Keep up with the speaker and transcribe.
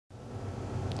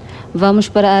Vamos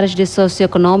para áreas de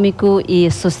socioeconômico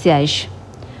e sociais.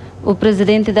 O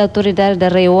presidente da autoridade da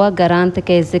REOA garante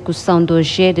que a execução do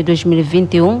OGE de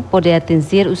 2021 pode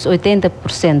atingir os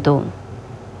 80%.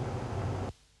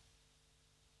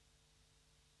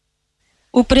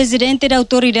 O presidente da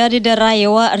autoridade da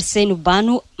RAEOA, Arcenio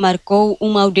Bano, marcou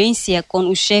uma audiência com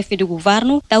o chefe do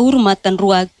governo, Taur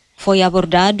Matanruag. Foi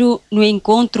abordado no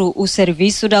encontro o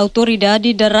serviço da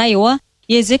autoridade da RAEOA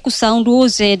e execução do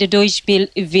OGE de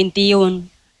 2021.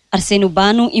 Arcenio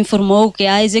Bano informou que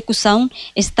a execução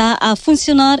está a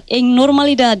funcionar em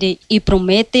normalidade e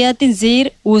promete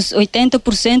atingir os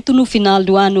 80% no final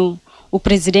do ano. O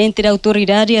presidente da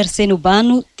autoridade, Arcenio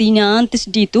Bano, tinha antes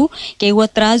dito que o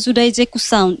atraso da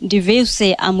execução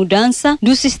deveu-se à mudança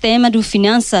do sistema de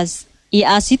finanças e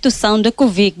à situação da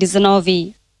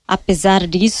Covid-19. Apesar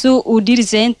disso, o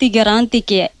dirigente garante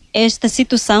que esta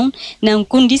situação não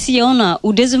condiciona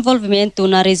o desenvolvimento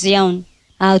na região.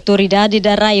 A autoridade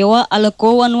da RAEOA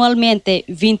alocou anualmente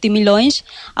 20 milhões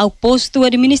ao posto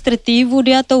administrativo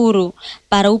de Atauro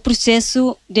para o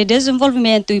processo de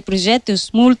desenvolvimento e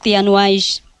projetos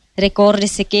multianuais.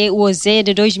 Recorde-se que o OGE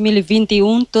de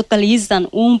 2021 totaliza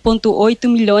 1,8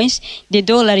 milhões de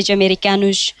dólares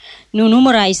americanos. No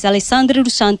Numerais, Alessandro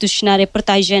dos Santos, na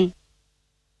reportagem.